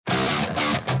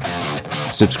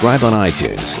Subscribe on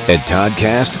iTunes at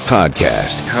Toddcast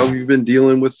Podcast. How have you been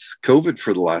dealing with COVID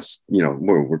for the last,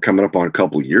 we're coming up on a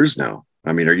couple of years now.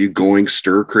 I mean, are you going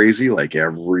stir crazy like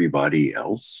everybody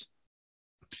else?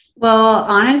 Well,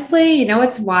 honestly,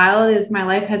 what's wild is my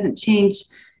life hasn't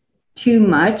changed too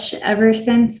much ever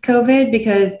since COVID,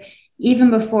 because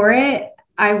even before it,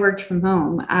 I worked from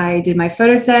home. I did my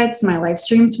photo sets, my live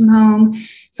streams from home.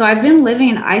 So I've been living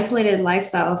an isolated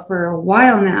lifestyle for a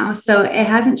while now. So it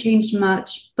hasn't changed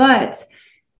much, but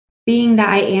being that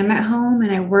I am at home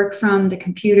and I work from the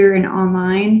computer and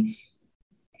online,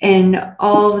 and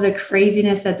all of the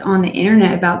craziness that's on the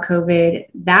internet about COVID,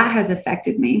 that has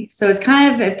affected me. So it's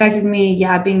kind of affected me,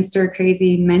 being stir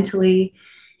crazy mentally,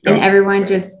 and everyone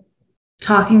just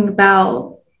talking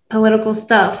about political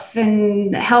stuff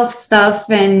and health stuff,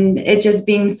 and it just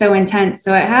being so intense.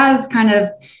 So it has kind of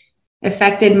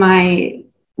affected my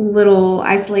little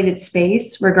isolated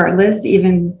space, regardless,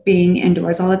 even being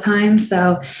indoors all the time.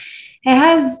 So it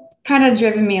has kind of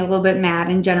driven me a little bit mad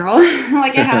in general,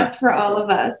 like it has for all of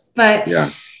us. But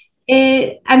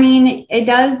it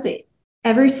does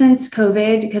ever since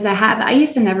COVID, because I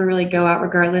used to never really go out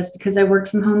regardless because I worked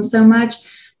from home so much.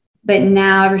 But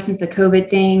now, ever since the COVID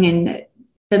thing and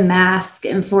the mask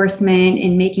enforcement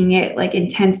and making it like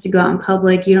intense to go out in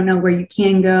public, you don't know where you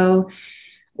can go.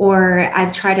 Or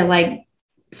I've tried to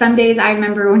some days I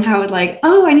remember when I would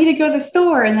I need to go to the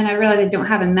store. And then I realized I don't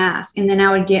have a mask. And then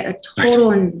I would get a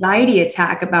total anxiety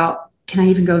attack about, can I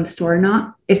even go in the store or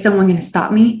not? Is someone going to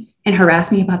stop me and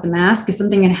harass me about the mask? Is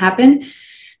something going to happen?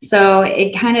 So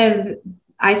it kind of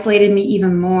isolated me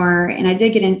even more. And I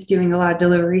did get into doing a lot of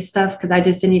delivery stuff because I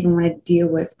just didn't even want to deal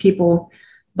with people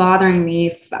bothering me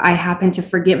if I happened to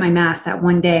forget my mask that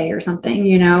one day or something,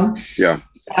 Yeah.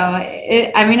 So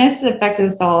it's affected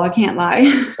us all. I can't lie.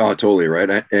 Oh, totally. Right.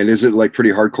 And is it pretty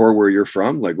hardcore where you're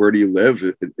from? Where do you live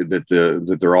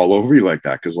that they're all over you like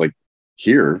that? Cause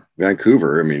here,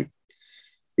 Vancouver,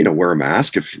 wear a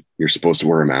mask if you're supposed to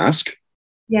wear a mask.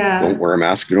 Yeah. Don't wear a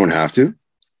mask if you don't have to.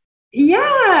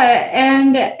 Yeah.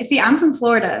 And see, I'm from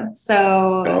Florida.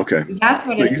 So that's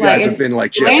what it's like. You guys have been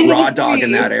just raw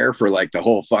dogging that air for the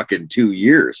whole fucking 2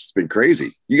 years. It's been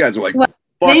crazy. You guys are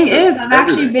the thing is, I've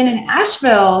actually been in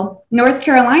Asheville, North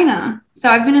Carolina. So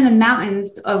I've been in the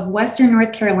mountains of Western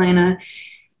North Carolina,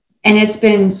 and it's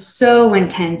been so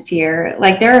intense here.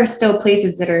 There are still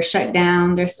places that are shut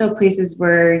down. There's still places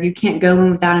where you can't go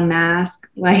in without a mask.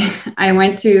 I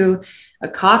went to a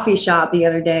coffee shop the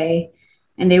other day,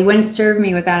 and they wouldn't serve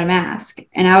me without a mask.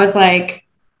 And I was like,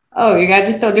 oh, you guys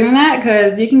are still doing that?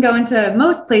 Because you can go into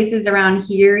most places around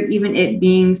here, even it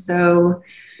being so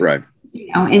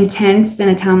intense in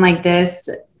a town like this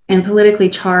and politically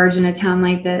charged in a town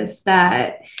like this,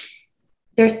 that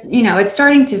there's, it's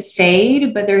starting to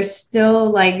fade, but there's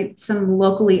still some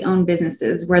locally owned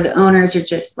businesses where the owners are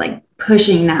just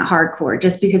pushing that hardcore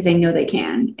just because they know they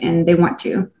can and they want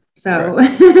to. So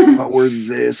but we're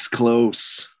this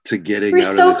close to getting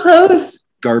out of this close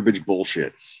garbage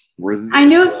bullshit. I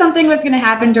knew something was going to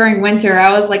happen during winter.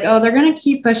 I was like, oh, they're going to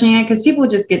keep pushing it because people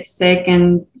just get sick,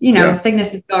 and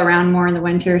sicknesses go around more in the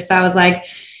winter. So I was like,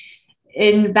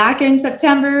 back in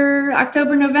September,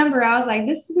 October, November, I was like,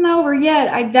 this isn't over yet.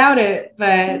 I doubt it,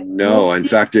 but no. In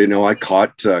fact, I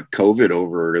caught COVID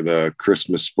over the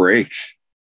Christmas break.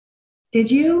 Did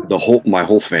you? My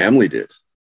whole family did.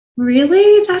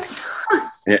 Really? That's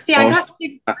see, I got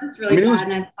sick once really bad,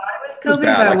 and I thought it was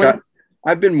COVID, but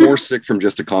I've been more sick from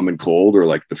just a common cold or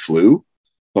the flu,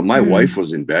 but my wife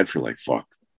was in bed for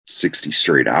 60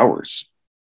 straight hours.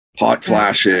 Hot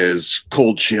flashes,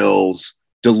 cold chills,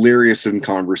 delirious in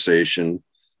conversation.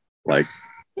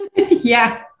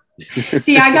 Yeah.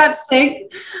 See, I got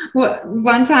sick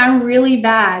one time really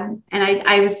bad, and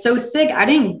I was so sick, I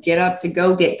didn't get up to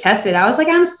go get tested. I was like,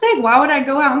 I'm sick. Why would I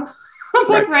go out in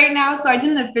public right now? So I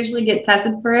didn't officially get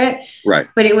tested for it. Right.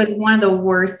 But it was one of the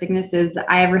worst sicknesses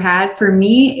I ever had. For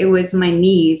me, it was my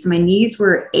knees. My knees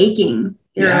were aching.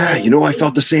 I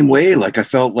felt the same way. I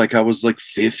felt like I was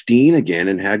 15 again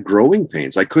and had growing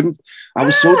pains. I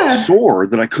was so sore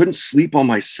that I couldn't sleep on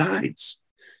my sides.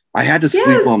 I had to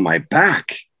sleep on my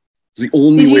back. It's the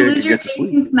only way I could get to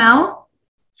sleep. Did you lose your taste and smell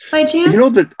by chance?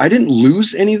 That I didn't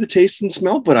lose any of the taste and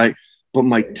smell, but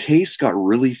my taste got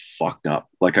really fucked up.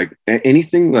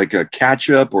 Anything like a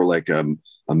ketchup or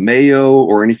a mayo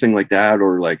or anything like that,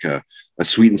 or a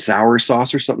sweet and sour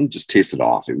sauce or something, just tasted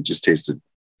off. It just tasted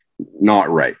not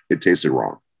right. It tasted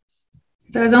wrong.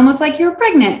 So it's almost like you were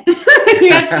pregnant.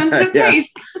 You had sensitive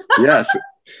taste. Yes.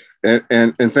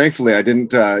 And thankfully I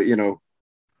didn't,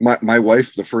 my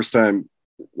wife, the first time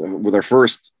with our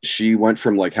first, she went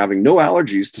from like having no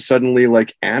allergies to suddenly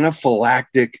like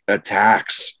anaphylactic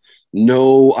attacks.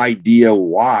 No idea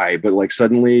why, but like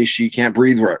suddenly she can't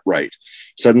breathe right.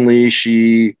 Suddenly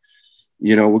she,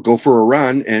 would go for a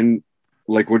run and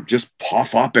like would just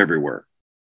puff up everywhere.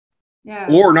 Yeah.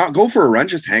 Or not go for a run,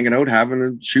 just hanging out,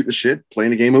 shooting the shit,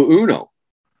 playing a game of Uno.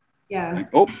 Yeah. Like,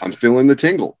 oh, I'm feeling the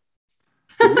tingle.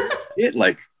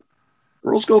 Like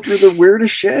girls go through the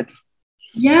weirdest shit.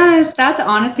 Yes, that's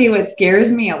honestly what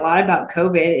scares me a lot about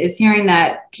COVID is hearing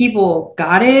that people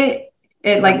got it.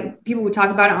 Like people who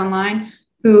talk about it online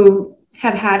who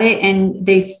have had it and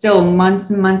they still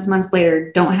months and months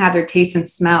later don't have their taste and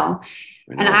smell.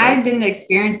 I didn't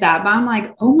experience that, but I'm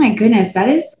like, oh my goodness, that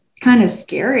is kind of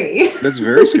scary. That's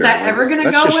very scary. Is that ever going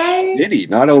to go away? Shitty.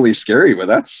 Not only scary, but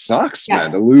that sucks,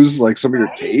 man, to lose like some of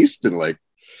your taste. And like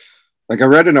I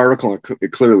read an article,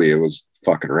 clearly it was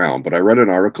fucking around, but I read an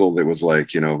article that was like,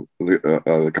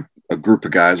 like a group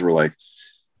of guys were like,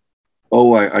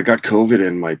 oh, I got COVID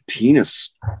and my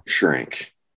penis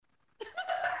shrank.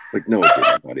 Like, no, it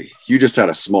didn't, buddy. You just had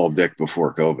a small dick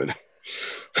before COVID.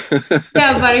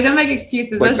 Yeah, buddy, don't make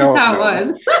excuses. Like, that's just how it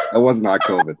was. That was not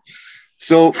COVID.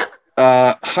 So,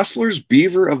 Hustler's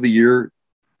Beaver of the Year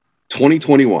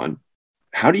 2021.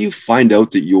 How do you find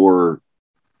out that you're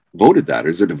voted that?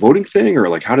 Is it a voting thing, or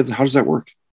like how does that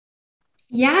work?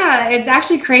 Yeah, it's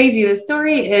actually crazy. The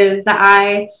story is that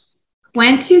I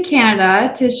went to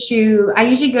Canada to shoot. I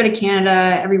usually go to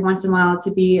Canada every once in a while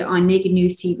to be on Naked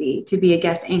News TV, to be a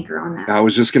guest anchor on that. I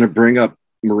was just going to bring up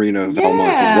Marina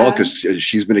Valmont as well, because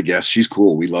she's been a guest. She's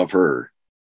cool. We love her.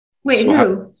 Wait, so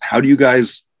who? How do you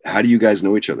guys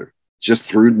know each other? Just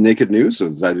through Naked News? So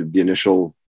is that the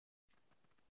initial?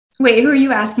 Wait, who are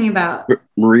you asking about?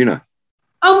 Marina.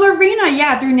 Oh, Marina.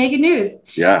 Yeah, through Naked News.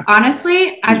 Yeah.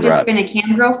 Honestly, I've just been a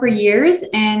cam girl for years,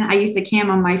 and I used to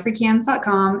cam on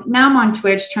myfreecams.com. Now I'm on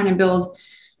Twitch trying to build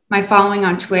my following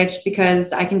on Twitch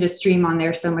because I can just stream on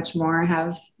there so much more. I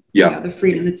have the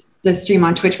freedom to stream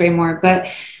on Twitch way more. But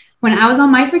when I was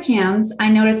on MyFreeCams, I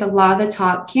noticed a lot of the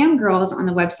top cam girls on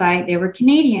the website, they were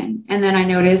Canadian. And then I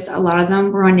noticed a lot of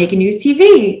them were on Naked News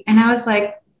TV. And I was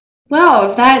like,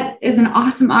 well, if that is an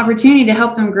awesome opportunity to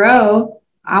help them grow,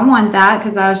 I want that,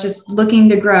 because I was just looking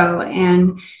to grow.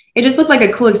 And it just looked like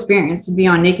a cool experience to be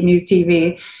on Naked News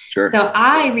TV. Sure. So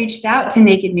I reached out to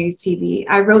Naked News TV.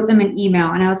 I wrote them an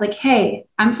email and I was like, hey,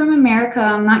 I'm from America.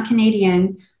 I'm not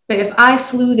Canadian. But if I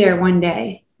flew there one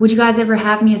day, would you guys ever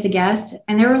have me as a guest?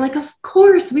 And they were like, of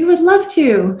course, we would love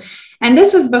to. And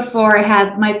this was before I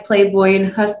had my Playboy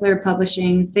and Hustler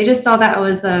publishings. They just saw that I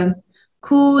was a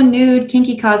cool, nude,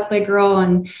 kinky cosplay girl,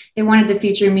 and they wanted to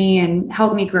feature me and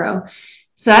help me grow.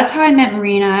 So that's how I met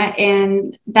Marina.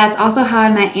 And that's also how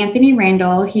I met Anthony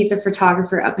Randall. He's a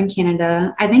photographer up in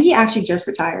Canada. I think he actually just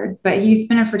retired, but he's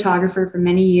been a photographer for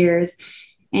many years.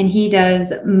 And he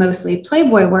does mostly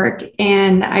Playboy work.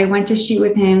 And I went to shoot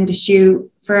with him to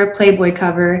shoot for a Playboy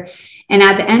cover. And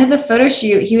at the end of the photo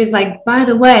shoot, he was like, by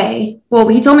the way, well,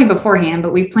 he told me beforehand,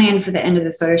 but we planned for the end of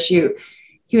the photo shoot.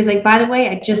 He was like, by the way,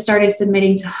 I just started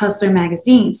submitting to Hustler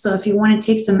magazine. So if you want to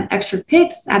take some extra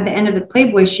pics at the end of the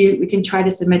Playboy shoot, we can try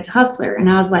to submit to Hustler. And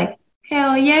I was like,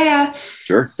 hell yeah.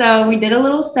 Sure. So we did a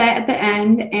little set at the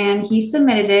end and he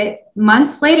submitted it.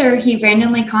 Months later, he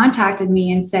randomly contacted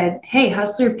me and said, hey,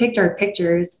 Hustler picked our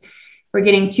pictures. We're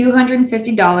getting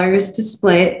 $250 to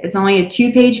split. It's only a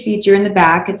 2-page feature in the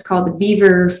back. It's called the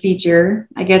Beaver feature.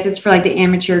 I guess it's for like the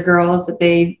amateur girls that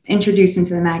they introduce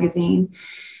into the magazine.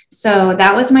 So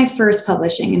that was my first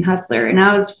publishing in Hustler. And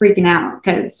I was freaking out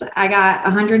because I got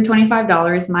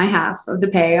 $125, my half of the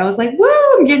pay. I was like,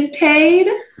 whoa, I'm getting paid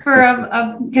for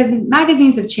because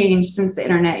magazines have changed since the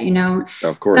internet, you know.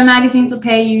 Of course. Some magazines will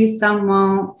pay you, some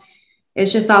won't.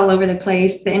 It's just all over the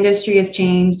place. The industry has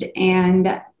changed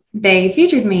and they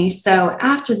featured me. So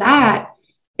after that,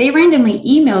 they randomly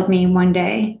emailed me one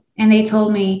day and they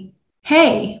told me,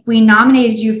 hey, we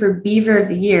nominated you for Beaver of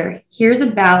the Year. Here's a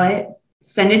ballot.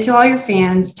 Send it to all your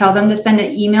fans. Tell them to send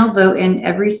an email vote in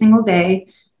every single day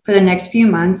for the next few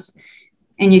months,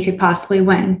 and you could possibly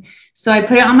win. So I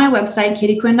put it on my website,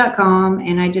 kittyquinn.com,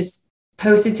 and I just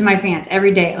posted to my fans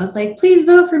every day. I was like, please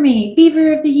vote for me,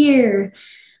 Beaver of the Year.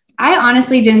 I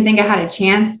honestly didn't think I had a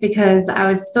chance because I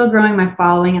was still growing my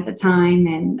following at the time,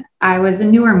 and I was a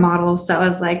newer model. So I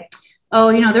was like,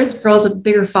 oh, you know, there's girls with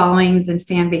bigger followings and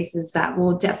fan bases that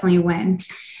will definitely win.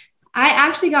 I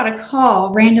actually got a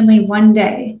call randomly one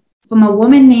day from a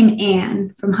woman named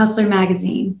Anne from Hustler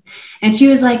Magazine. And she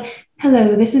was like,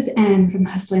 hello, this is Anne from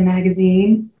Hustler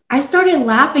Magazine. I started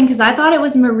laughing because I thought it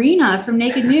was Marina from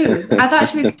Naked News. I thought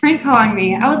she was prank calling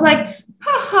me. I was like,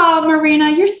 haha,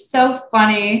 Marina, you're so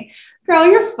funny. girl,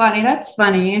 you're funny. That's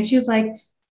funny. And she was like,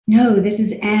 no, this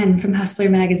is Ann from Hustler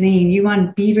Magazine. You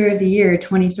won Beaver of the Year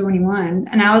 2021.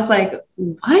 And I was like,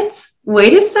 what?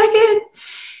 Wait a second.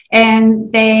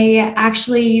 And they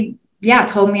actually,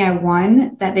 told me I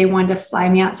won, that they wanted to fly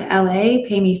me out to LA,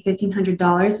 pay me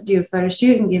 $1,500 to do a photo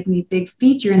shoot and give me a big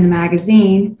feature in the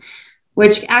magazine,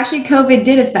 which actually COVID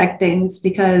did affect things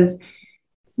because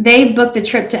they booked a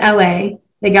trip to LA.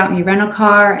 They got me a rental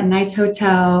car, a nice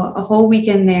hotel, a whole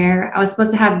weekend there. I was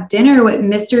supposed to have dinner with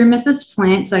Mr. and Mrs.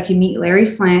 Flint so I could meet Larry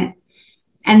Flint.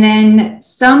 And then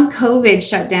some COVID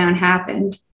shutdown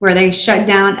happened where they shut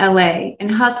down LA, and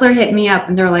Hustler hit me up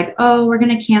and they're like, oh, we're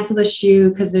going to cancel the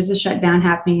shoot because there's a shutdown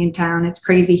happening in town. It's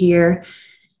crazy here.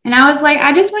 And I was like,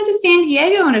 I just went to San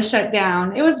Diego on a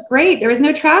shutdown. It was great. There was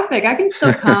no traffic. I can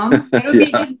still come. It'll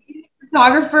be just a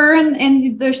photographer and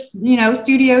the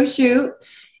studio shoot.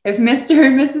 If Mr.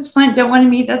 and Mrs. Flint don't want to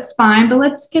meet, that's fine, but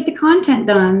let's get the content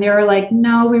done. They were like,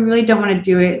 no, we really don't want to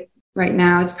do it right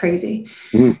now. It's crazy.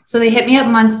 So they hit me up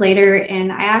months later,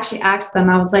 and I actually asked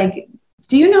them, I was like,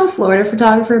 do you know a Florida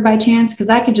photographer by chance? Because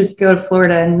I could just go to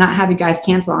Florida and not have you guys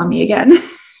cancel on me again.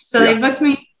 So they booked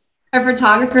me a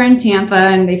photographer in Tampa,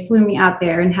 and they flew me out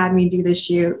there and had me do the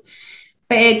shoot.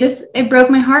 But it broke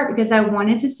my heart because I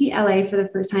wanted to see LA for the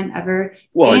first time ever.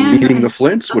 Well, and meeting the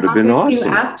Flints would have been awesome.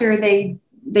 After they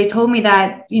told me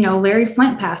that, Larry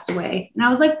Flint passed away. And I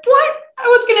was like, what? I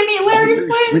was going to meet Larry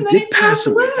Flint. Flint did pass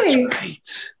away. That's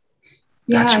right.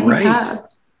 Yeah, That's right. He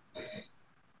passed.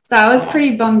 So I was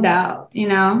pretty bummed out,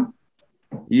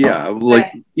 Yeah,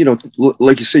 like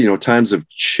you say, times have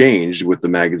changed with the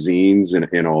magazines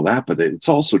and all that, but it's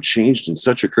also changed in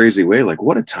such a crazy way. Like,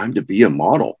 what a time to be a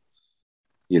model,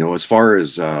 as far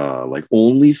as like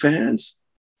OnlyFans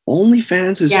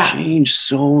has changed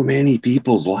so many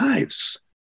people's lives.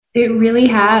 It really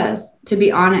has, to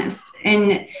be honest.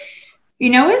 And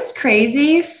it's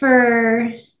crazy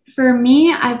for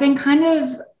me. I've been kind of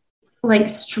like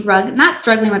not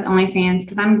struggling with OnlyFans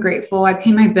because I'm grateful. I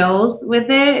pay my bills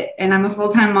with it and I'm a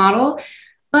full-time model.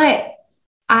 But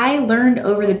I learned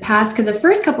over the past, because the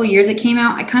first couple of years it came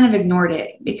out, I kind of ignored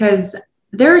it because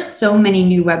there are so many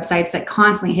new websites that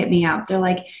constantly hit me up. They're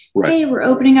like, hey, we're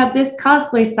opening up this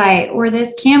cosplay site or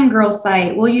this cam girl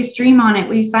site. Will you stream on it?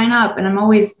 Will you sign up? And I'm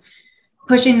always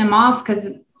pushing them off because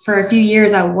for a few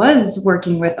years I was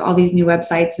working with all these new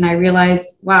websites, and I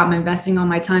realized, wow, I'm investing all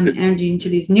my time and energy into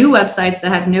these new websites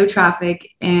that have no traffic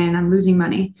and I'm losing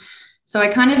money. So I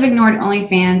kind of ignored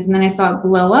OnlyFans, and then I saw it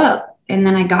blow up, and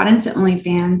then I got into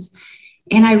OnlyFans,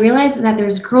 and I realized that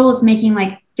there's girls making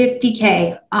like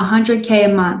 $50K, $100K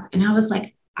a month. And I was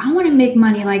like, I want to make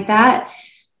money like that.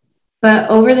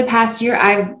 But over the past year,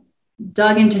 I've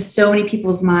dug into so many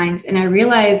people's minds, and I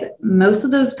realized most of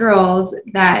those girls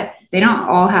that they don't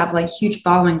all have like huge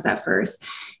followings at first.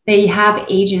 They have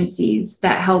agencies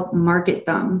that help market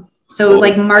them. So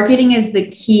like marketing is the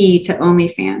key to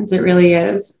OnlyFans. It really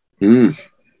is.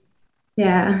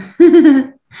 Yeah.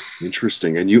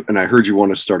 Interesting. And I heard you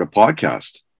want to start a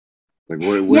podcast. Like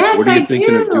what are you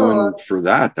thinking of doing for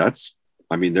that?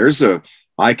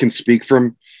 I can speak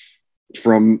from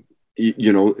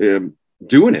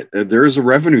doing it. There is a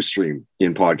revenue stream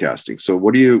in podcasting. So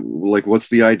what's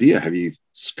the idea? Have you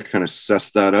kind of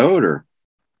sussed that out or?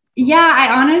 Yeah,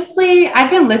 I've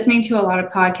been listening to a lot of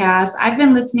podcasts. I've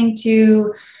been listening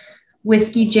to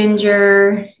Whiskey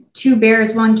Ginger, Two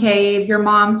Bears, One Cave, Your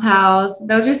Mom's House.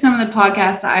 Those are some of the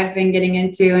podcasts that I've been getting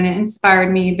into, and it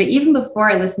inspired me. But even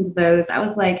before I listened to those, I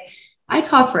was like, I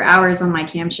talk for hours on my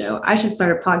cam show. I should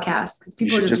start a podcast because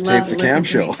people just love to listen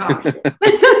to me talk.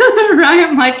 Right?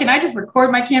 I'm like, can I just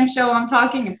record my cam show while I'm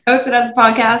talking and post it as a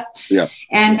podcast? Yeah.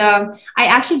 And I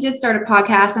actually did start a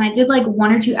podcast, and I did like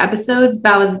 1 or 2 episodes,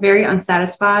 but I was very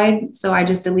unsatisfied. So I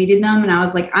just deleted them, and I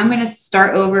was like, I'm going to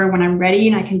start over when I'm ready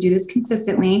and I can do this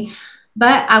consistently.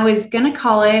 But I was going to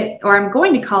call it, or I'm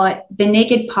going to call it, The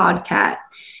Naked Podcat.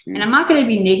 And I'm not going to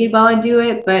be naked while I do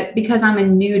it, but because I'm a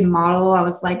nude model, I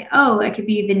was like, oh, I could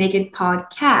be the naked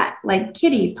podcat, like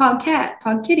kitty, podcat,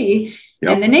 pod kitty,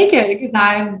 and the naked, because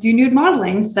I do nude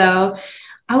modeling. So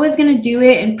I was going to do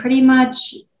it, and pretty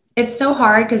much it's so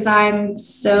hard because I'm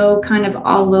so kind of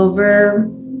all over,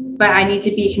 but I need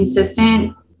to be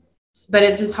consistent. But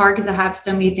it's just hard because I have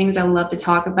so many things I love to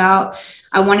talk about.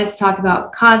 I wanted to talk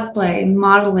about cosplay,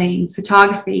 modeling,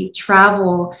 photography,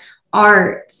 travel,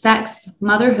 art, sex,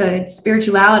 motherhood,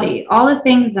 spirituality, all the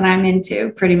things that I'm into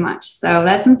pretty much. So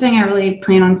that's something I really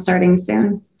plan on starting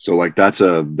soon. So like that's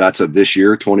a this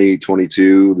year,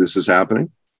 2022, this is happening?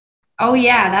 Oh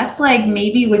yeah, that's like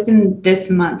maybe within this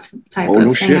month type of thing. Oh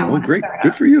no shit. Oh great.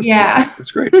 Good for you. Yeah.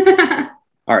 That's great.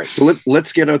 All right. So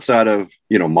let's get outside of,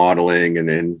 modeling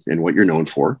and what you're known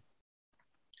for.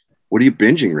 What are you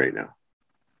binging right now?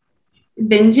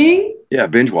 Binging? Yeah,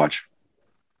 binge watch.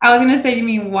 I was going to say, you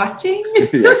mean watching?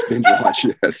 Yes, binge watch,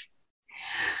 yes.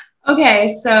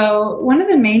 Okay, so one of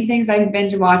the main things I'm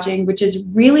binge watching, which is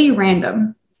really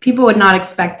random, people would not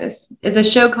expect this, is a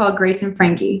show called Grace and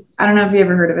Frankie. I don't know if you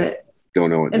ever heard of it. Don't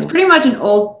know it. It's pretty much an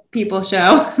old people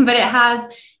show, but it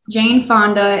has Jane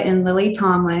Fonda and Lily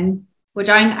Tomlin, which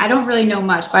I don't really know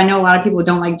much, but I know a lot of people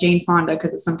don't like Jane Fonda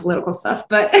because it's some political stuff,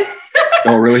 but...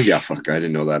 Oh, really? Yeah, fuck. I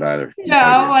didn't know that either.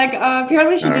 Yeah, like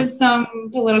apparently she did some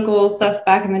political stuff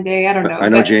back in the day. I don't know. I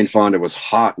know Jane Fonda was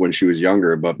hot when she was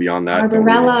younger, but beyond that...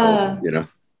 Barbarella.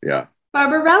 Yeah.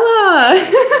 Barbarella.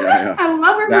 Yeah. I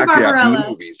love her for Barbarella.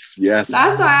 Movies. Yes.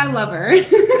 That's why I love her.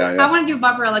 Yeah. I want to do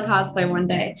Barbarella cosplay one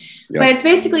day. Yep. But it's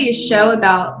basically a show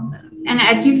about, and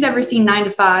if you've ever seen 9 to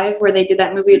 5, where they did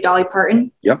that movie with Dolly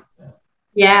Parton. Yep.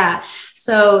 Yeah.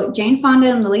 So Jane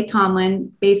Fonda and Lily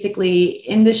Tomlin, basically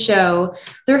in the show,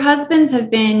 their husbands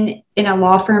have been in a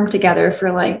law firm together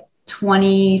for like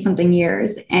 20 something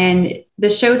years. And the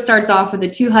show starts off with the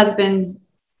two husbands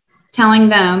telling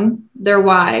them, their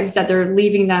wives, that they're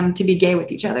leaving them to be gay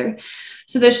with each other.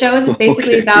 So the show is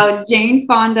basically about Jane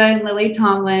Fonda and Lily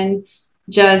Tomlin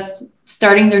just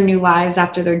starting their new lives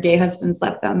after their gay husbands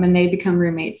left them and they become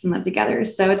roommates and live together.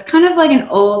 So it's kind of like an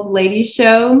old lady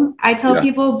show, I tell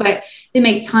people, but they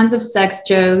make tons of sex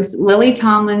jokes. Lily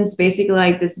Tomlin's basically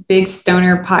like this big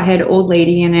stoner pothead old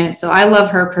lady in it. So I love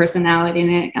her personality in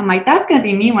it. I'm like, that's going to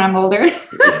be me when I'm older.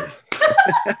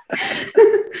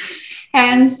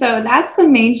 And so that's the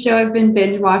main show I've been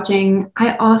binge watching.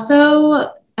 I also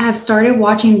have started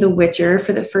watching The Witcher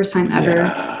for the first time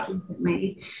ever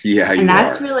recently. Yeah, and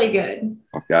that's really good.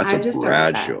 Oh, that's a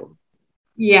Brad show.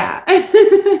 Yeah.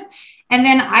 And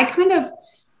then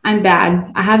I'm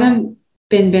bad. I haven't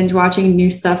been binge watching new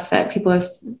stuff that people have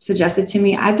suggested to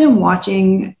me. I've been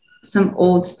watching some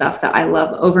old stuff that I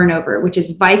love over and over, which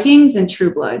is Vikings and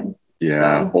True Blood.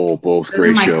 Yeah, both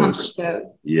great shows.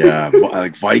 Yeah,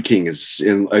 like Viking is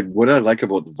in. Like, what I like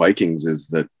about the Vikings is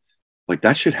that, like,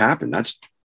 that should happen. That's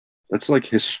like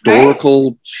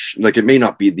historical. Right? Like, it may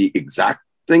not be the exact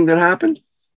thing that happened,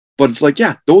 but it's like,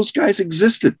 yeah, those guys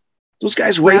existed. Those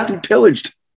guys raped and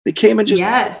pillaged. They came and just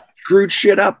screwed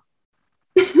shit up.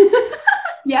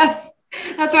 Yes.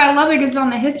 That's why I love it, because it's on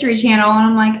the History Channel. And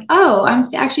I'm like, oh, I'm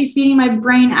actually feeding my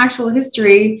brain actual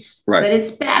history, but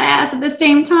it's badass at the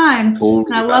same time. Totally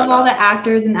and I love all the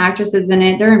actors and actresses in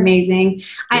it. They're amazing. Yeah.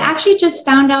 I actually just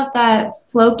found out that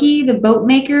Floki, the boat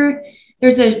maker,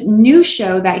 there's a new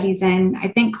show that he's in, I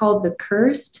think called The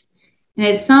Cursed. And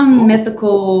it's some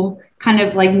mythical kind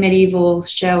of like medieval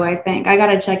show, I think. I got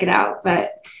to check it out,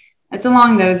 but it's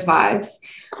along those vibes.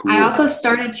 Cool. I also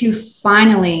started to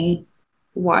finally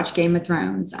watch Game of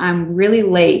Thrones. I'm really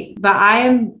late, but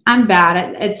I'm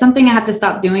bad. It's something I have to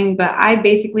stop doing, but I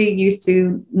basically used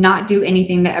to not do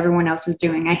anything that everyone else was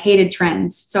doing. I hated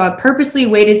trends. So I purposely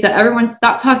waited till everyone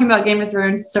stopped talking about Game of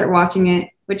Thrones to start watching it,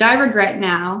 which I regret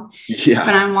now. Yeah.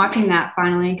 But I'm watching that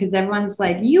finally because everyone's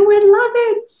like, you would love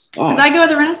it. Because I go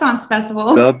to the Renaissance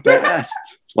Festival. The best.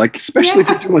 Like, especially if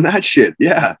you're doing that shit.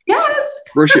 Yeah. Yes.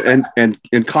 And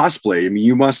cosplay, I mean,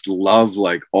 you must love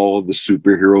like all of the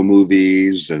superhero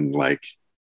movies and like.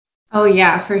 Oh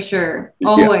yeah, for sure.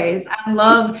 Always. Yeah. I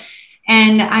love,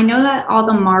 and I know that all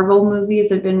the Marvel movies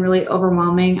have been really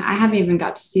overwhelming. I haven't even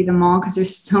got to see them all because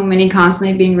there's so many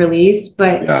constantly being released,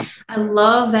 but I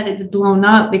love that it's blown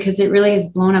up because it really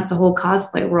has blown up the whole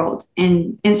cosplay world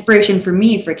and inspiration for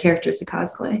me for characters to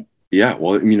cosplay. Yeah,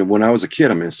 well, I mean, when I was a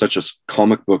kid, I'm such a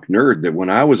comic book nerd that when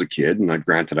I was a kid, and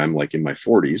granted I'm like in my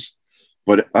 40s,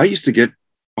 but I used to get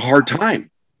a hard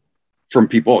time from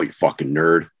people, oh, you fucking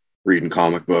nerd, reading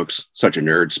comic books, such a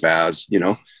nerd spaz, you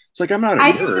know? It's like, I'm not a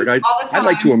nerd. I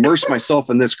like to immerse myself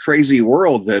in this crazy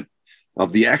world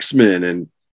of the X-Men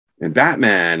and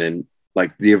Batman and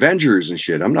like the Avengers and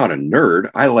shit. I'm not a nerd.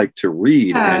 I like to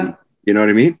read and, you know what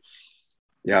I mean?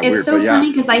 Yeah, it's so funny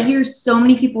because I hear so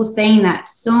many people saying that.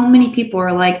 So many people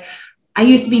are like, I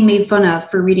used to be made fun of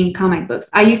for reading comic books.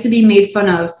 I used to be made fun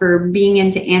of for being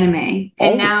into anime.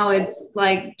 And now it's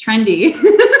like trendy.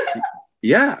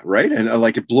 Yeah, right. And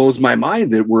like, it blows my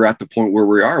mind that we're at the point where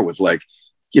we are with like,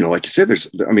 you know, like you said,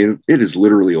 it is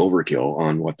literally overkill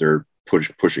on what they're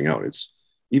pushing out. It's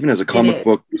even as a comic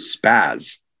book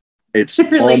spaz, it's it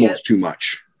really almost too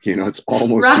much. You know, it's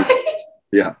almost too much.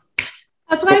 Yeah.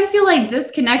 That's why I feel like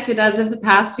disconnected as of the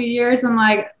past few years. I'm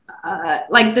like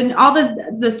all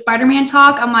the Spider-Man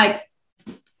talk. I'm like,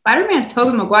 Spider-Man,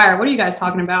 Tobey Maguire. What are you guys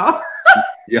talking about?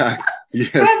 Yeah.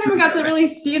 Yes, I haven't even got to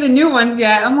really see the new ones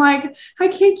yet. I'm like, I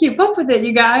can't keep up with it,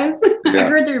 you guys. Yeah. I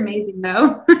heard they're amazing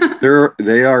though.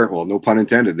 they are, well, no pun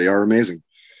intended, they are amazing.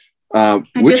 I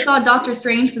just saw Doctor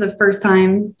Strange for the first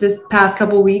time this past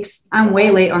couple of weeks. I'm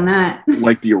way late on that.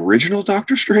 Like the original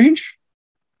Doctor Strange?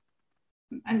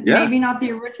 Yeah. Maybe not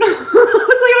the original.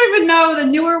 I don't even know the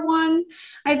newer one.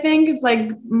 I think it's like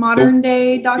modern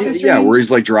day Doctor Strange. Yeah, where he's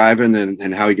like driving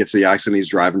and how he gets the accident. He's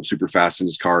driving super fast in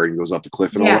his car and he goes off the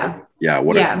cliff and all that. Yeah,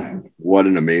 what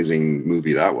an amazing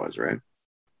movie that was, right?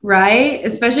 Right,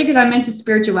 especially because I'm into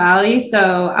spirituality.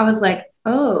 So I was like,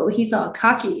 oh, he's all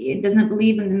cocky. He doesn't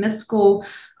believe in the mystical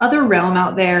other realm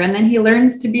out there. And then he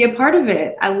learns to be a part of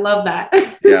it. I love that.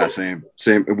 Yeah, same.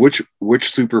 Which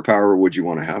superpower would you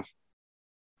want to have?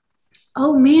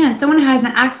 Oh man, someone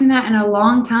hasn't asked me that in a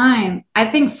long time. I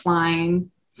think flying.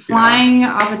 Flying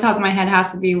off the top of my head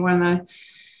has to be one of the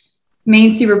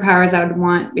main superpowers I would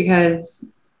want because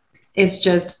it's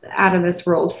just out of this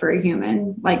world for a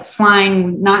human. Like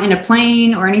flying, not in a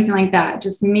plane or anything like that.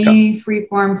 Just me,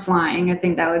 freeform flying. I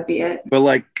think that would be it. But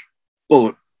like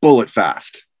bullet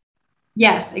fast.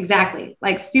 Yes, exactly.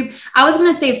 Like I was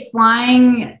gonna say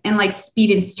flying and like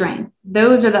speed and strength.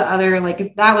 Those are the other, like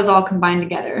if that was all combined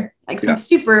together, like some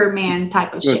Superman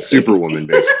type of shit. Superwoman,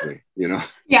 basically, you know?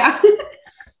 Yeah.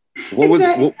 What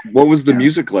was the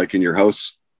music like in your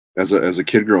house as a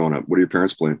kid growing up? What are your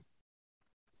parents playing?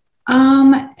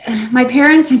 My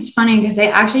parents, it's funny because they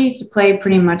actually used to play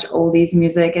pretty much oldies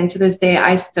music, and to this day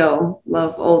I still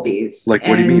love oldies. Like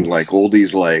what do you mean? Like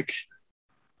oldies like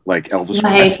Elvis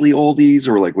Presley oldies,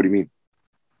 or like what do you mean?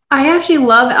 I actually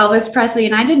love Elvis Presley,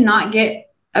 and I did not get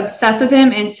obsessed with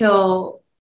him until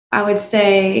I would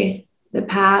say the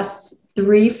past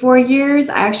 3-4 years.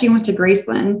 I actually went to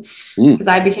Graceland because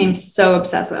I became so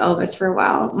obsessed with Elvis for a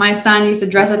while. My son used to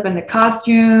dress up in the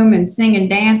costume and sing and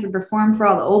dance and perform for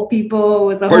all the old people. It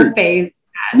was a whole phase.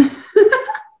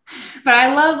 But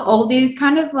I love oldies,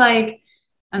 kind of like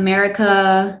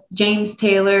America, James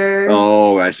Taylor.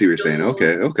 Oh, I see what you're saying.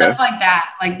 Okay. Stuff like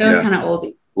that. Like those kind of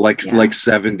oldies. Like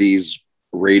 70s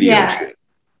radio shit.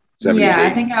 70s, I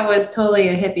think I was totally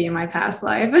a hippie in my past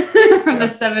life from the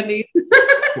 70s.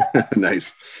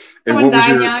 Nice. And I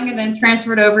died young and then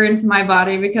transferred over into my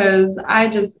body because I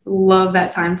just love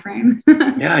that time frame.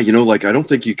 Yeah, like I don't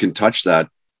think you can touch that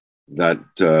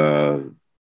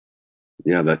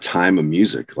time of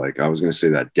music. Like I was going to say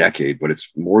that decade, but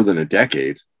it's more than a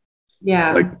decade.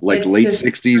 Yeah. Like late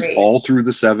 60s, great. All through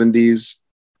the 70s,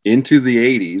 into the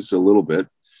 80s a little bit.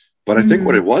 But I think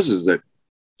what it was is that,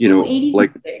 80s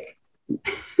like, music.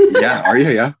 Yeah. Are you?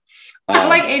 Yeah. I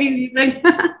like 80s music.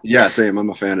 Yeah, same. I'm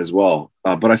a fan as well.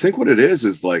 But I think what it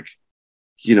is like,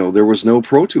 there was no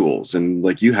Pro Tools and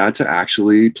like you had to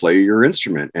actually play your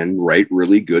instrument and write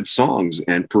really good songs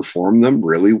and perform them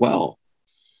really well.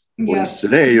 Whereas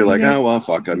today you're like, oh, well,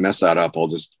 fuck, I messed that up.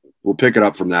 We'll pick it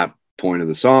up from that point of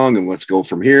the song and let's go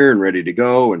from here and ready to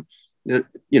go. And, I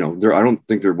don't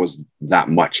think there was that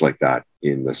much like that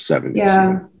in the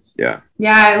 70s.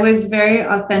 Yeah, it was very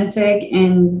authentic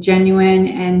and genuine.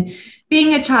 And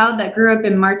being a child that grew up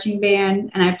in marching band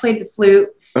and I played the flute.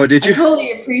 Oh, did you? I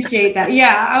totally appreciate that.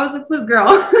 Yeah, I was a flute girl.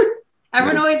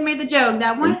 Everyone always made the joke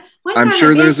that one time. I'm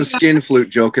sure there's a skin flute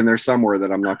joke in there somewhere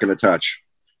that I'm not going to touch.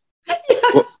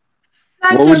 Yes,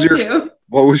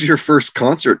 what was your first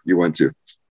concert you went to?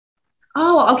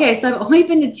 Oh, okay. So I've only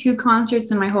been to 2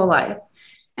 concerts in my whole life.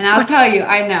 And I'll tell you,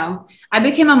 I know. I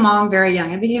became a mom very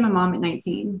young. I became a mom at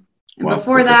 19. And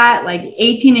before that, like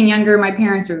 18 and younger, my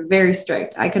parents were very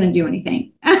strict. I couldn't do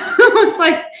anything. I was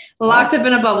like locked up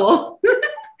in a bubble.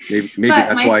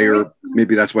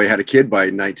 maybe that's why you had a kid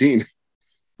by 19.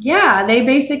 Yeah, they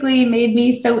basically made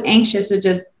me so anxious to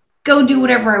just go do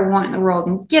whatever I want in the world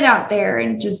and get out there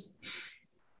and just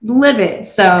live it.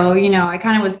 So, I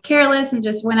kind of was careless and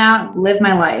just went out and lived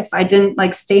my life. I didn't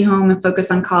like stay home and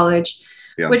focus on college,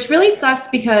 which really sucks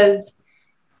because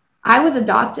I was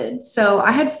adopted. So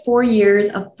I had 4 years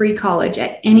of free college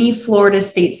at any Florida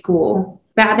state school.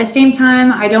 But at the same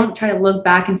time, I don't try to look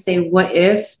back and say, what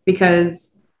if,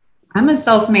 because I'm a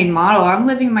self-made model. I'm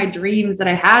living my dreams that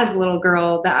I had as a little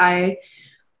girl that I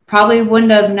probably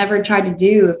wouldn't have never tried to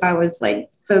do if I was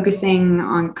like focusing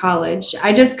on college.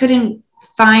 I just couldn't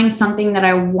find something that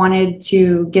I wanted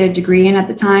to get a degree in at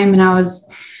the time. And I was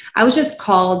just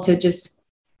called to just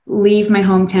leave my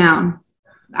hometown.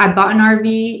 I bought an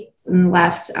RV and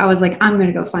left. I was like, I'm going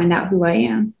to go find out who I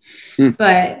am.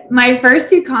 But my first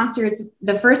 2 concerts,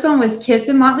 the first one was Kiss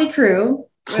and Motley Crue.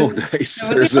 Nice.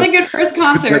 It was a really good first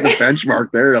concert. It's like a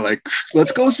benchmark there. Like,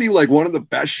 let's go see like one of the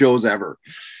best shows ever.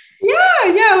 Yeah,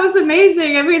 it was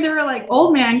amazing. I mean, they were like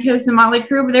old man Kiss and Motley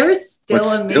Crue, but they were still But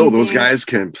amazing. still, those guys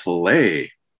can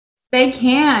play. They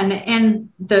can. And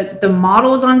the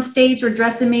models on stage were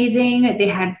dressed amazing. They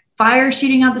had fire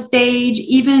shooting out the stage.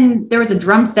 Even there was a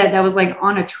drum set that was like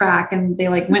on a track and they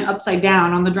like went upside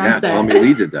down on the drum set. Tommy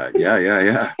Lee did that.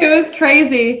 Yeah. It was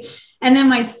crazy. And then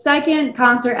my second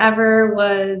concert ever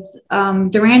was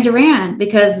Duran Duran,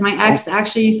 because my ex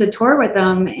actually used to tour with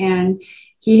them, and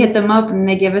he hit them up and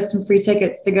they gave us some free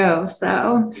tickets to go.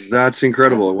 So that's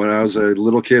incredible. When I was a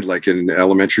little kid, like in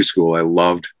elementary school, I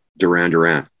loved Duran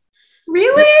Duran.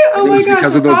 Really? Oh my gosh!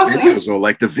 Because of those videos, though.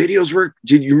 Like the videos were.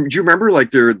 Do you remember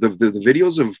like the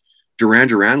videos of Duran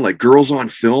Duran? Like Girls on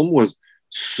Film was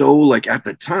so like at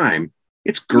the time,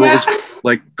 it's girls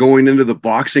like going into the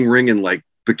boxing ring and like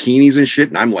bikinis and shit,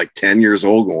 and I'm like 10 years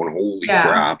old going, holy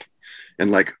crap,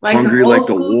 and like hungry like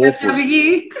the wolf.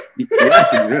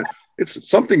 Yes, it's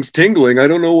something's tingling. I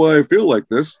don't know why I feel like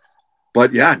this,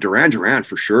 but yeah, Duran Duran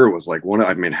for sure was like one.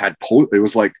 I mean, it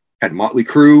was like had Motley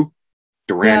Crue,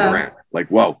 Duran Duran. Like,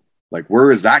 whoa, like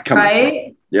where is that coming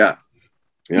from? Yeah.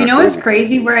 You know what's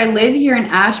crazy? Where I live here in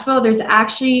Asheville, there's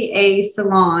actually a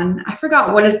salon. I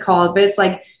forgot what it's called, but it's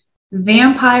like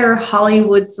Vampire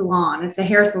Hollywood Salon. It's a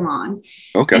hair salon.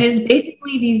 Okay. And it's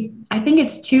basically these, I think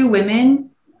it's two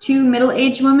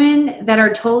middle-aged women that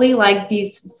are totally like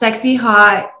these sexy,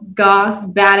 hot,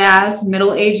 goth, badass,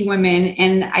 middle-aged women.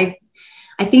 And I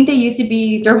think they used to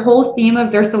be, their whole theme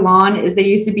of their salon is they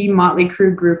used to be Motley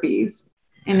Crue groupies.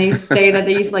 And they say that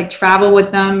they used to like travel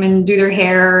with them and do their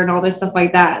hair and all this stuff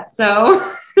like that. So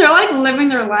they're like living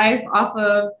their life off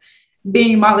of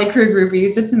being Motley Crue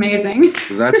groupies. It's amazing.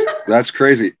 That's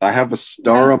crazy. I have a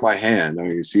star on my hand. I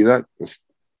mean, you see that?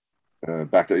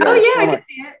 Back there. Yeah, I can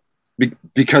see it.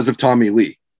 Because of Tommy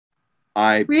Lee.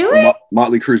 Really?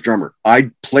 Motley Crue's drummer. I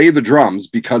play the drums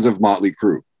because of Motley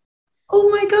Crue. Oh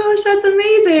my gosh, that's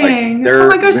amazing. Oh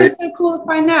my gosh, that's so cool to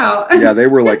find out. Yeah, they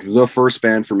were like the first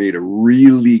band for me to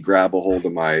really grab a hold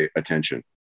of my attention.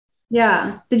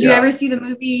 Yeah. Did you ever see the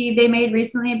movie they made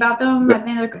recently about them? I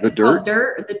think it's called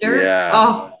Dirt. The Dirt. Yeah.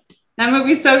 Oh, that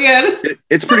movie's so good.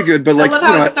 It's pretty good, but like I love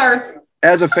how it starts.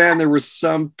 As a fan, there were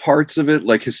some parts of it,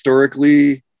 like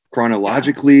historically,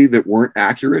 chronologically, that weren't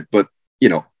accurate. But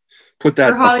put that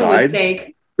for Hollywood's aside.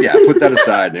 Sake. Yeah, put that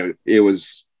aside. It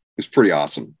was pretty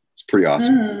awesome. It's pretty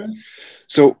awesome. Mm-hmm.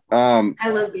 So I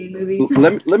love B movies.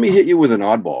 let me hit you with an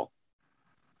oddball.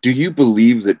 Do you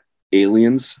believe that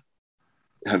aliens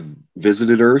have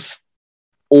visited Earth,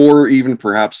 or even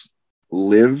perhaps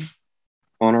live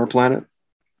on our planet?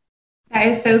 That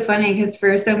is so funny, because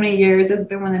for so many years, it's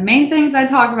been one of the main things I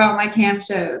talk about in my camp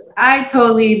shows. I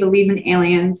totally believe in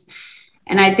aliens,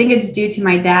 and I think it's due to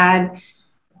my dad.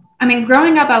 I mean,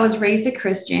 growing up, I was raised a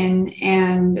Christian,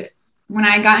 and when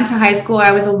I got into high school,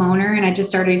 I was a loner, and I just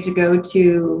started to go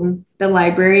to the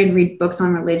library and read books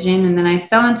on religion. And then I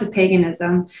fell into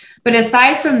paganism. But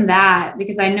aside from that,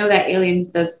 because I know that aliens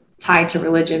does tie to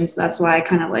religion, so that's why I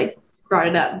kind of like brought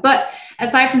it up. But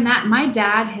aside from that, my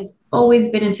dad has always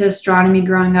been into astronomy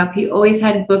growing up. He always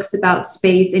had books about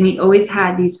space, and he always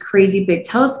had these crazy big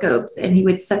telescopes, and he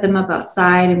would set them up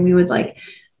outside, and we would like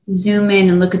zoom in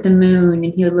and look at the moon,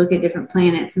 and he would look at different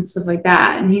planets and stuff like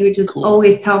that. And he would just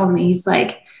always tell me, he's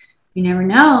like, you never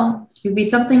know, there could be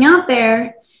something out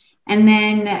there. And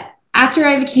then after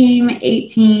I became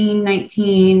 18,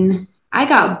 19, I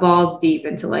got balls deep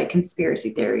into like conspiracy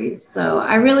theories. So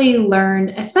I really learned,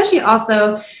 especially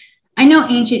also, I know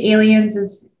Ancient Aliens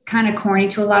is kind of corny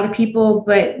to a lot of people,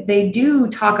 but they do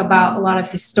talk about a lot of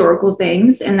historical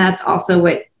things. And that's also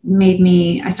what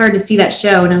I started to see that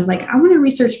show, and I was like, I want to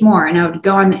research more. And I would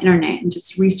go on the internet and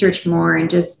just research more and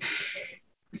just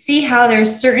see how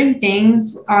there's certain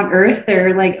things on Earth that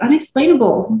are like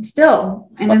unexplainable still.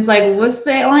 And it's like, what's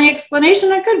the only explanation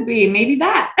that could be? Maybe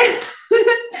that.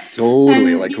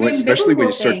 Totally. Like, especially when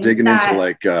you start digging into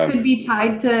like could be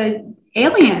tied to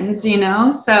aliens,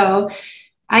 So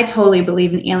I totally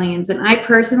believe in aliens. And I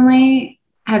personally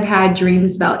have had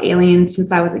dreams about aliens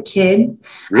since I was a kid.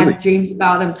 Really? I have dreams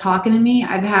about them talking to me.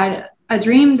 I've had a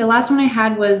dream. The last one I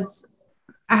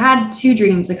had two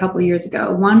dreams a couple of years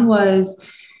ago. One was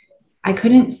I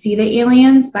couldn't see the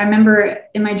aliens, but I remember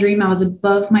in my dream I was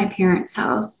above my parents'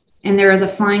 house and there was a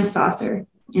flying saucer.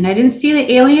 And I didn't see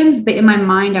the aliens, but in my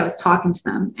mind I was talking to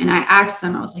them. And I asked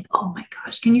them, I was like, oh my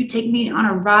gosh, can you take me on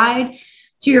a ride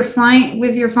to your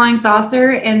flying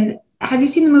saucer? And have you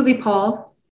seen the movie Paul?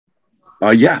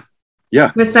 Yeah.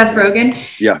 With Seth Rogen.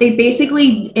 Yeah. They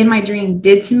basically, in my dream,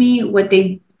 did to me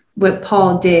what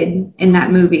Paul did in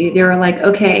that movie. They were like,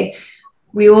 okay,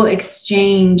 we will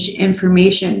exchange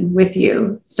information with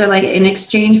you. So like in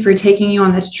exchange for taking you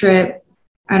on this trip,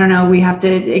 I don't know, we have to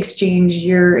exchange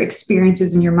your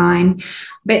experiences in your mind.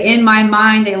 But in my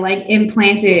mind, they like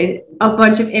implanted a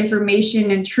bunch of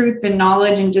information and truth and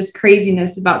knowledge and just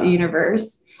craziness about the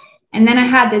universe. And then I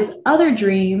had this other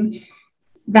dream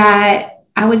that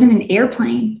I was in an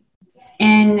airplane,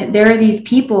 and there are these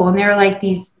people, and they're like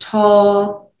these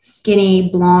tall, skinny,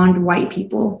 blonde, white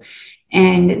people.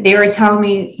 And they were telling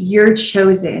me, you're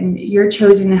chosen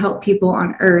to help people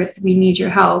on Earth. We need your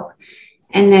help.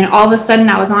 And then all of a sudden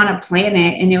I was on a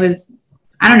planet, and it was,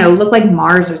 I don't know, looked like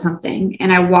Mars or something.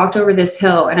 And I walked over this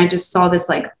hill, and I just saw this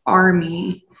like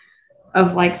army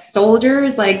of like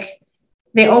soldiers. Like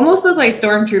they almost look like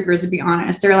stormtroopers, to be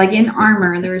honest. They're like in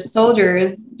armor. There were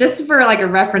soldiers, just for like a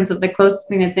reference of the closest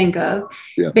thing to think of.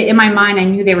 Yeah. But in my mind, I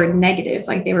knew they were negative,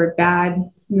 like they were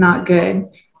bad, not good.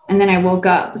 And then I woke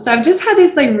up. So I've just had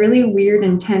these like really weird,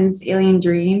 intense alien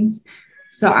dreams.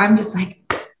 So I'm just like,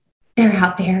 they're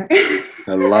out there.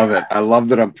 I love it. I love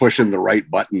that I'm pushing the right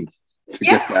button to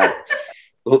get that.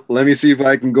 Well, let me see if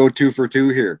I can go 2 for 2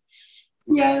 here.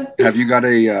 Yes. Have you got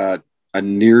a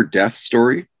near-death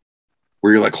story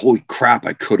where you're like, holy crap,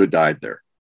 I could have died there?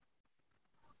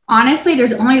 Honestly,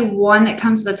 there's only one that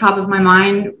comes to the top of my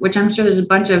mind, which I'm sure there's a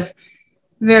bunch of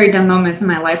very dumb moments in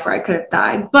my life where I could have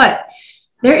died. But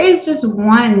there is just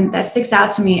one that sticks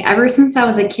out to me ever since I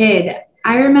was a kid.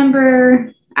 I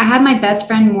remember I had my best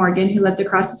friend, Morgan, who lived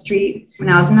across the street when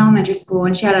I was in elementary school.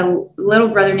 And she had a little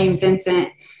brother named Vincent,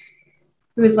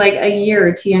 who was like a year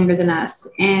or 2 younger than us.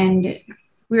 And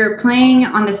we were playing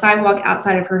on the sidewalk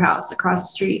outside of her house across the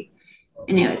street.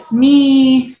 And it was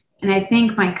me, and I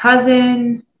think my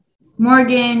cousin,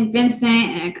 Morgan, Vincent,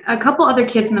 and a couple other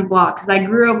kids from the block, because I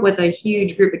grew up with a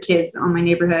huge group of kids on my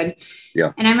neighborhood.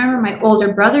 Yeah. And I remember my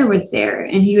older brother was there,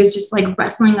 and he was just like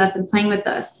wrestling us and playing with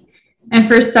us. And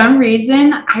for some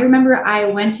reason, I remember I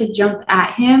went to jump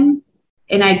at him,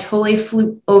 and I totally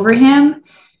flew over him.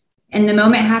 And the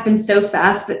moment happened so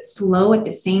fast, but slow at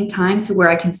the same time, to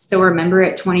where I can still remember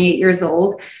at 28 years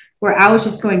old, where I was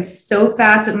just going so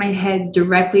fast with my head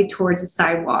directly towards the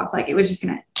sidewalk. Like it was just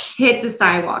going to hit the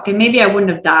sidewalk. And maybe I wouldn't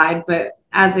have died, but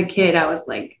as a kid, I was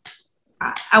like,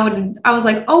 I was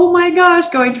like, oh my gosh,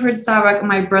 going towards the sidewalk. And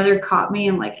my brother caught me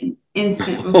in like an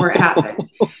instant before it happened.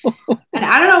 And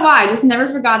I don't know why, I just never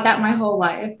forgot that my whole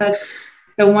life. That's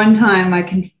the one time I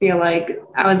can feel like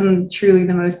I was in truly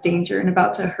the most danger and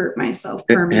about to hurt myself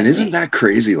permanently. And isn't that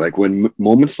crazy? Like when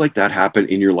moments like that happen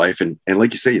in your life, and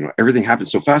like you say, you know, everything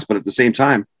happens so fast, but at the same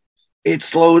time,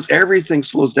 everything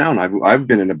slows down. I've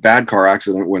been in a bad car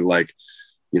accident when, like,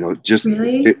 you know, just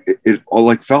really? it all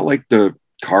like felt like the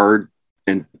car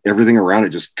and everything around it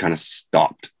just kind of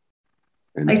stopped.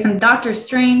 And like some Doctor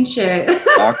Strange shit.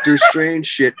 Doctor Strange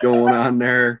shit going on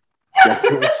there.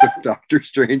 Definitely some Doctor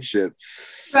Strange shit.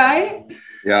 Right?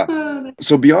 Yeah.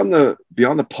 So beyond the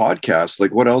podcast,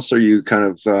 like what else are you kind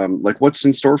of like what's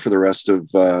in store for the rest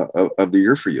of the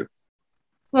year for you?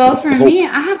 Well, for me,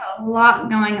 I have a lot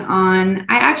going on.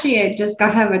 I just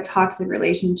got out of a toxic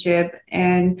relationship,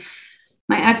 and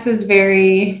my ex was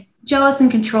very jealous and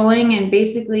controlling, and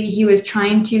basically he was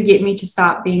trying to get me to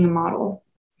stop being a model.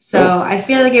 So I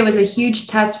feel like it was a huge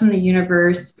test from the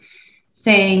universe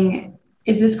saying,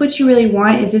 is this what you really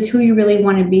want? Is this who you really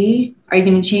want to be? Are you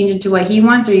going to change into what he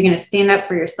wants, or are you going to stand up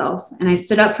for yourself? And I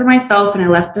stood up for myself, and I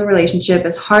left the relationship,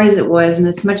 as hard as it was. And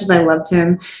as much as I loved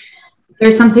him,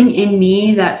 there's something in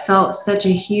me that felt such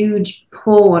a huge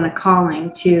pull and a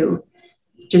calling to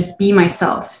just be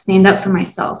myself, stand up for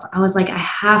myself. I was like, I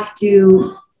have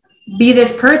to be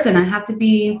this person. I have to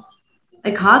be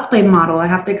a cosplay model. I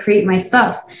have to create my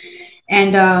stuff.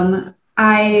 And the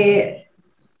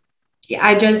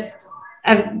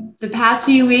past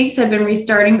few weeks I've been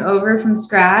restarting over from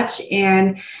scratch,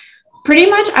 and pretty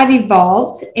much I've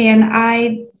evolved.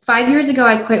 And 5 years ago,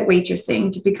 I quit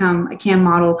waitressing to become a cam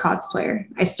model cosplayer.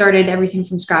 I started everything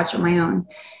from scratch on my own.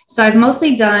 So I've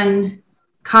mostly done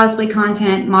cosplay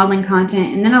content, modeling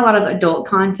content, and then a lot of adult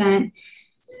content.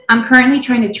 I'm currently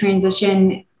trying to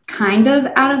transition kind of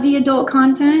out of the adult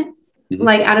content,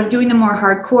 like out of doing the more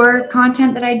hardcore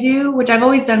content that I do, which I've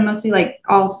always done mostly like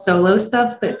all solo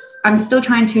stuff, but I'm still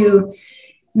trying to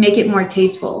make it more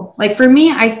tasteful. Like for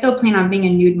me, I still plan on being a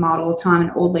nude model till I'm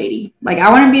an old lady. Like I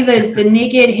want to be the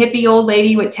naked hippie old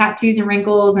lady with tattoos and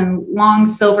wrinkles and long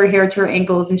silver hair to her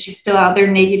ankles, and she's still out there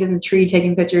naked in the tree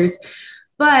taking pictures.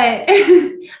 But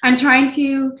I'm trying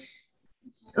to,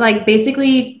 like,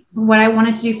 basically what I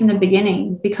wanted to do from the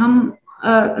beginning, become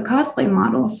a cosplay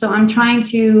model. So I'm trying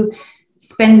to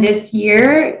spend this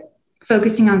year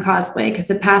focusing on cosplay, because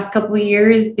the past couple of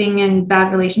years being in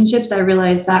bad relationships, I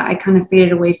realized that I kind of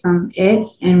faded away from it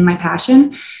and my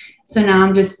passion. So now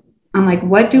I'm like,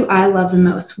 what do I love the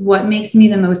most? What makes me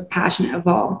the most passionate of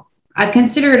all? I've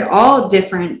considered all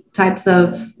different types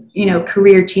of,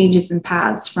 career changes and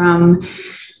paths, from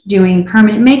doing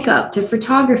permanent makeup to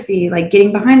photography, like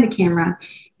getting behind the camera,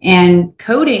 and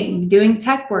coding, doing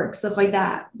tech work, stuff like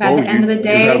that. But at the end of the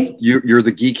day, you're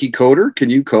the geeky coder. Can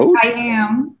you code? I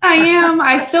am.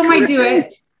 I still might do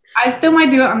it.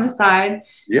 On the side.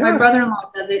 Yeah. My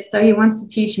brother-in-law does it, so he wants to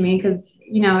teach me because,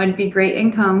 it'd be great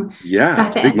income. Yeah,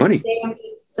 it's big money. I'm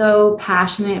just so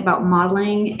passionate about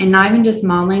modeling, and not even just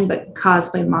modeling, but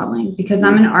cosplay modeling, because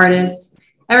I'm an artist.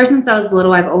 Ever since I was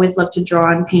little, I've always loved to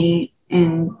draw and paint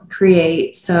and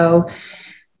create. So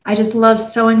I just love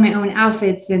sewing my own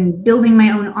outfits and building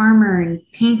my own armor and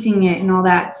painting it and all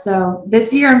that. So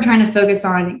this year I'm trying to focus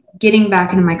on getting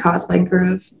back into my cosplay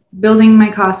groove, building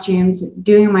my costumes,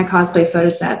 doing my cosplay photo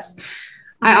sets.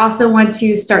 I also want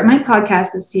to start my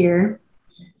podcast this year.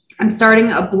 I'm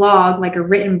starting a blog, like a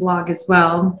written blog as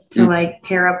well, to like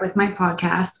pair up with my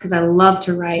podcast, because I love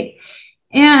to write.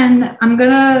 And I'm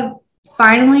going to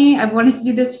I've wanted to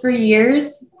do this for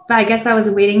years, but I guess I was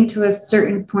waiting to a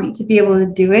certain point to be able to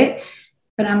do it.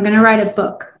 But I'm going to write a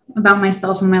book about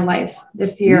myself and my life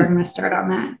this year. I'm going to start on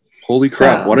that. Holy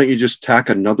crap. Why don't you just tack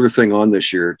another thing on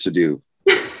this year to do?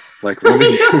 Like, when are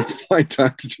you going to find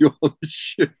time to do all this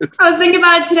shit? I was thinking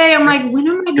about it today. I'm like, when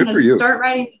am I going to start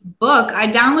writing this book?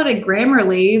 I downloaded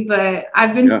Grammarly, but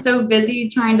I've been so busy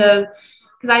because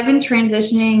I've been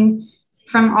transitioning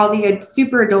from all the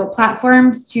super adult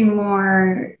platforms to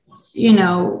more,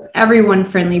 everyone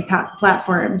friendly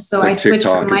platforms. So like I switched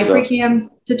from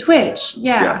MyFreeCams to Twitch.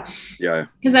 Yeah.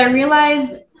 Because I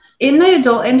realized in the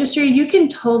adult industry, you can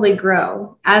totally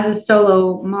grow as a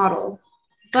solo model,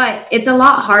 but it's a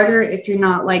lot harder if you're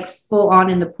not like full on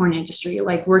in the porn industry,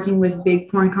 like working with big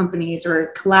porn companies or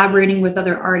collaborating with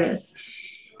other artists.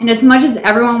 And as much as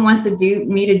everyone wants to do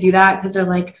that, because they're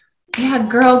like, yeah,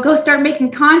 girl, go start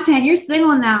making content. You're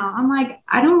single now. I'm like,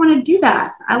 I don't want to do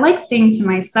that. I like staying to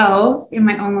myself in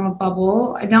my own little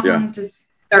bubble. I don't want to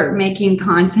start making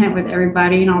content with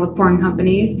everybody and all the porn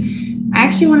companies. I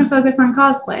actually want to focus on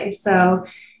cosplay. So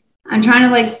I'm trying to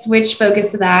like switch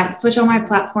focus to that, switch all my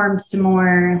platforms to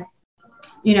more,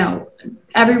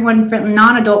 everyone from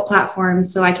non-adult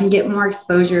platforms, so I can get more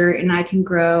exposure and I can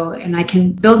grow and I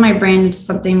can build my brand into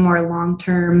something more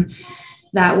long-term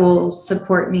that will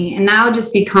support me and that I'll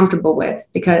just be comfortable with,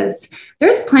 because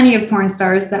there's plenty of porn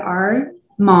stars that are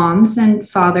moms and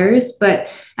fathers. But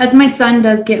as my son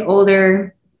does get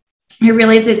older, I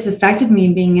realize it's affected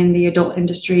me being in the adult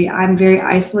industry. I'm very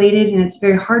isolated and it's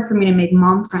very hard for me to make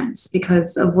mom friends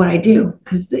because of what I do,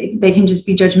 because they can just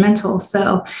be judgmental.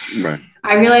 So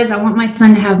I realize I want my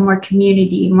son to have more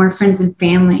community, more friends and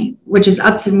family, which is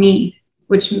up to me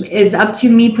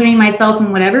putting myself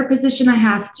in whatever position I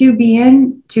have to be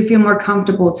in to feel more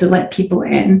comfortable to let people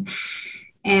in.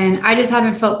 And I just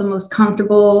haven't felt the most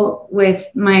comfortable with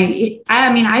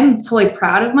I'm totally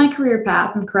proud of my career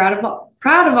path. I'm proud of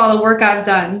all the work I've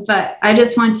done, but I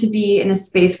just want to be in a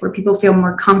space where people feel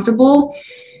more comfortable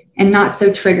and not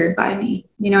so triggered by me.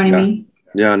 You know what I mean?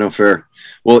 Yeah, no, fair.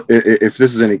 Well, if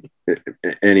this is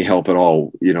any help at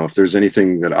all, if there's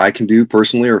anything that I can do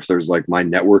personally, or if there's like my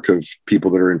network of people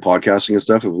that are in podcasting and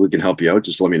stuff, if we can help you out,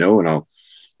 just let me know and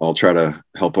I'll try to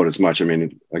help out as much. I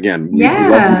mean, again,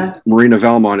 Marina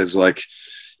Valmont is like,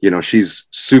 she's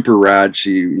super rad.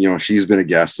 She's been a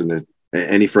guest, and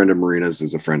any friend of Marina's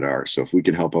is a friend of ours. So if we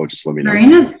can help out, just let me know.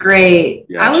 Marina's great.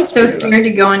 Yeah, I was so scared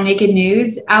to go on Naked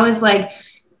News. I was like,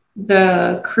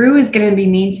 the crew is going to be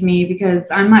mean to me because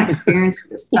I'm not experienced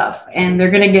with this stuff and they're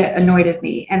going to get annoyed of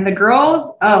me. And the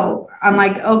girls,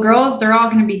 girls, they're all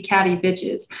going to be catty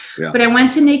bitches. Yeah. But I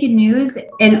went to Naked News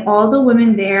and all the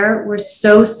women there were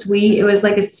so sweet. It was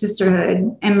like a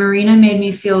sisterhood, and Marina made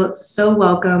me feel so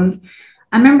welcomed.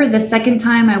 I remember the second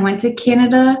time I went to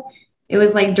Canada, it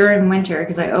was like during winter,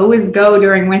 because I always go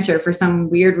during winter for some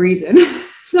weird reason.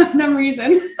 For some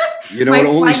reason. It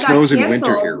only snows in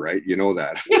winter here, right? You know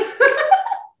that.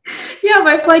 Yeah,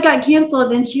 my flight got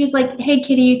canceled and she was like, hey,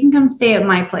 Kitty, you can come stay at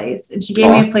my place. And she gave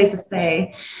me a place to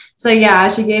stay. So yeah,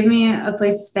 she gave me a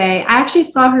place to stay. I actually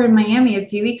saw her in Miami a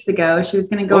few weeks ago. She was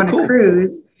going to go on a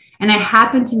cruise. And I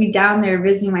happened to be down there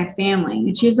visiting my family.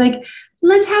 And she was like,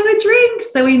 let's have a drink.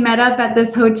 So we met up at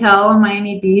this hotel on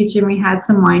Miami Beach and we had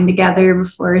some wine together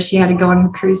before she had to go on a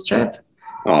cruise trip.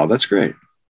 Oh, that's great.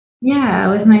 Yeah,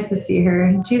 it was nice to see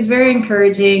her. She was very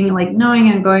encouraging, like knowing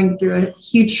I'm going through a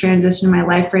huge transition in my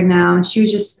life right now. And she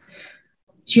was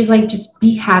like, just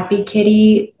be happy,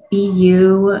 Kitty, be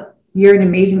you. you're an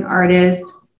amazing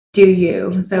artist. Do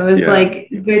you? So it was like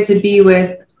good to be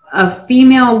with a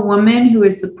female woman who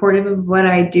is supportive of what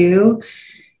I do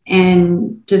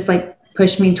and just like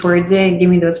push me towards it and give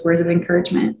me those words of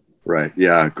encouragement. Right.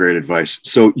 Yeah. Great advice.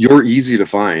 So you're easy to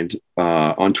find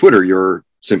on Twitter. You're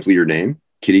simply your name,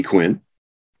 Kitty Quinn.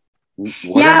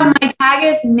 My tag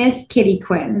is Miss Kitty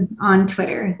Quinn on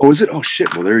Twitter. Oh, is it? Oh,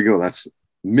 shit. Well, there you go. That's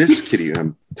Miss Kitty.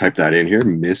 Type that in here.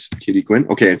 Miss Kitty Quinn.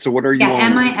 Okay. And so what are you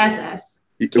on? MISS.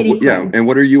 And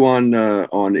what are you on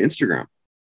Instagram?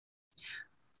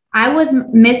 I was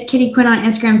Miss Kitty Quinn on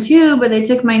Instagram too, but they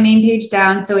took my main page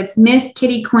down. So it's Miss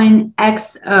Kitty Quinn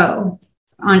XO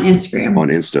on Instagram. On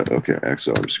Insta. Okay.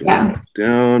 XO. I'm just going to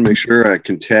down. Make sure I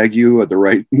can tag you at the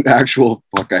right actual.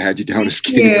 Fuck, I had you down as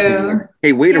Kitty Quinn.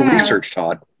 Hey, way to research,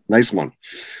 Todd. Nice one.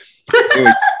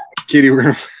 Anyway, Kitty, we're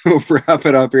going to wrap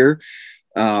it up here.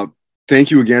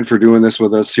 Thank you again for doing this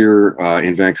with us here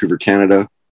in Vancouver, Canada.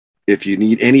 If you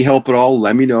need any help at all,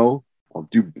 let me know. I'll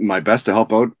do my best to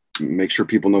help out. Make sure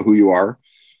people know who you are.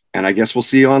 And I guess we'll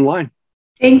see you online.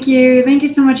 Thank you. Thank you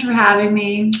so much for having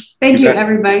me. Thank you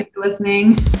everybody for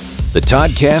listening. The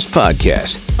Toddcast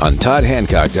Podcast on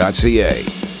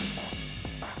toddhancock.ca.